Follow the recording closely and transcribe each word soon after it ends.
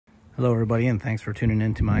Hello everybody, and thanks for tuning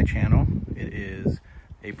into my channel. It is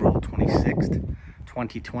April 26th,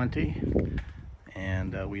 2020,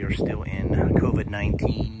 and we are still in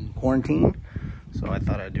COVID-19 quarantine. So I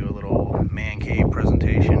thought I'd do a little man cave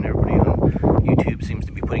presentation. Everybody on YouTube seems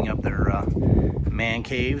to be putting up their man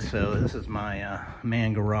caves. So this is my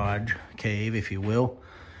man garage cave, if you will.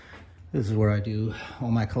 This is where I do all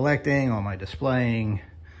my collecting, all my displaying.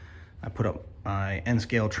 I put up my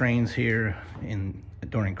N-scale trains here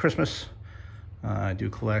during Christmas. I do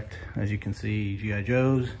collect, as you can see, G.I.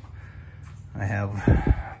 Joes. I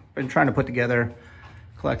have been trying to put together,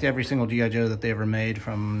 collect every single G.I. Joe that they ever made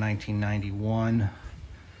from 1991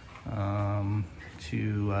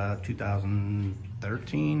 to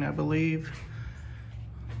 2013, I believe.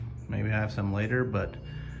 Maybe I have some later, but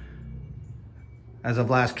as of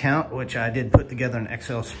last count, which I did put together an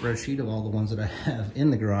Excel spreadsheet of all the ones that I have in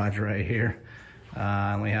the garage right here.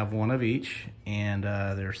 I only have one of each, and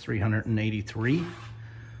there's 383,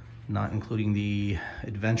 not including the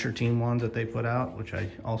Adventure Team ones that they put out, which I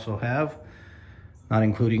also have, not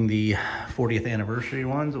including the 40th anniversary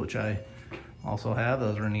ones, which I also have.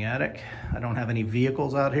 Those are in the attic. I don't have any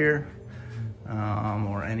vehicles out here,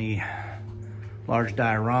 or any large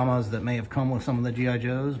dioramas that may have come with some of the G.I.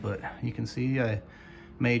 Joes, but you can see I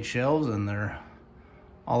made shelves and they're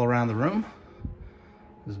all around the room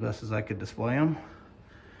as best as I could display them.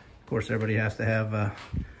 Of course, everybody has to have, if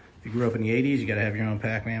you grew up in the 80s, you got to have your own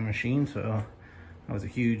Pac-Man machine. So I was a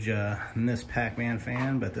huge NIS Pac-Man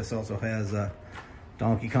fan, but this also has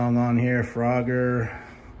Donkey Kong on here, Frogger.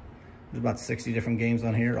 There's about 60 different games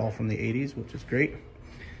on here, all from the 80s, which is great.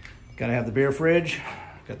 Got to have the beer fridge.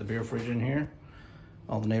 Got the beer fridge in here.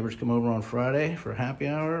 All the neighbors come over on Friday for happy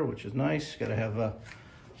hour, which is nice. Got to have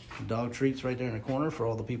dog treats right there in the corner for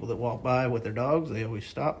all the people that walk by with their dogs. They always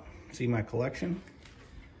stop, see my collection.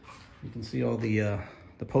 You can see all the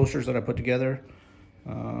posters that I put together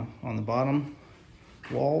on the bottom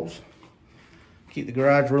walls. Keep the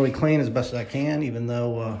garage really clean as best as I can, even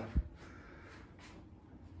though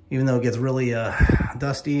it gets really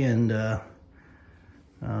dusty and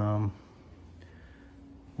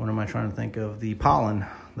what am I trying to think of? The pollen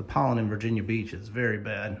in Virginia Beach is very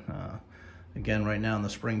bad. Again, right now in the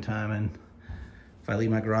springtime, and if I leave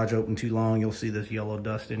my garage open too long, you'll see this yellow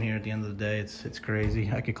dust in here at the end of the day. It's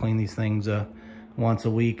crazy. I could clean these things once a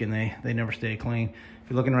week and they never stay clean. If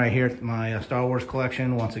you're looking right here at my Star Wars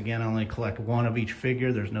collection, once again, I only collect one of each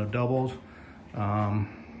figure. There's no doubles. I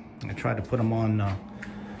tried to put them on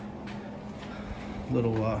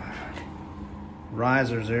little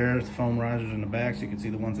risers there, the foam risers in the back, so you can see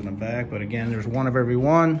the ones in the back. But again, there's one of every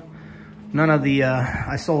one. None of the,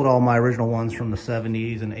 I sold all my original ones from the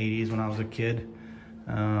 70s and 80s when I was a kid.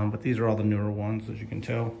 But these are all the newer ones, as you can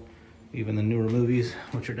tell. Even the newer movies,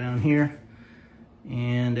 which are down here.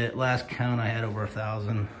 And at last count, I had over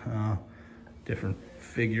 1,000 different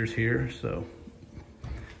figures here. So,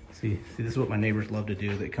 see, this is what my neighbors love to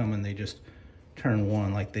do. They come and they just turn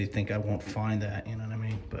one, like they think I won't find that, you know what I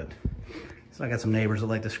mean? But, so I got some neighbors that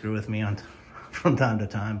like to screw with me from time to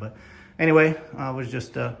time. But anyway, I was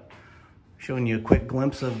just showing you a quick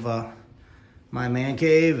glimpse of my man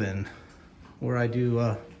cave and where I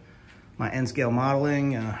do my N-scale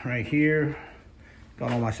modeling right here.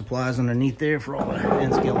 Got all my supplies underneath there for all the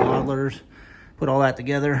N-scale modelers. Put all that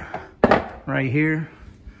together right here.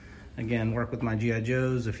 Again, work with my G.I.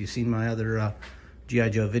 Joes. If you've seen my other G.I.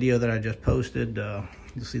 Joe video that I just posted,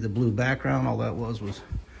 you'll see the blue background. All that was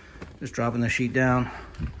just dropping the sheet down,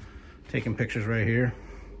 taking pictures right here.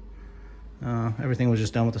 Everything was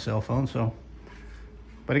just done with the cell phone. So,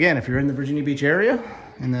 but again, if you're in the Virginia Beach area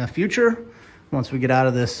in the future, once we get out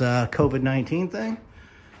of this COVID-19 thing,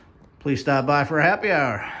 please stop by for a happy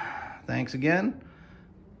hour. Thanks again.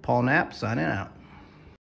 Paul Knapp signing out.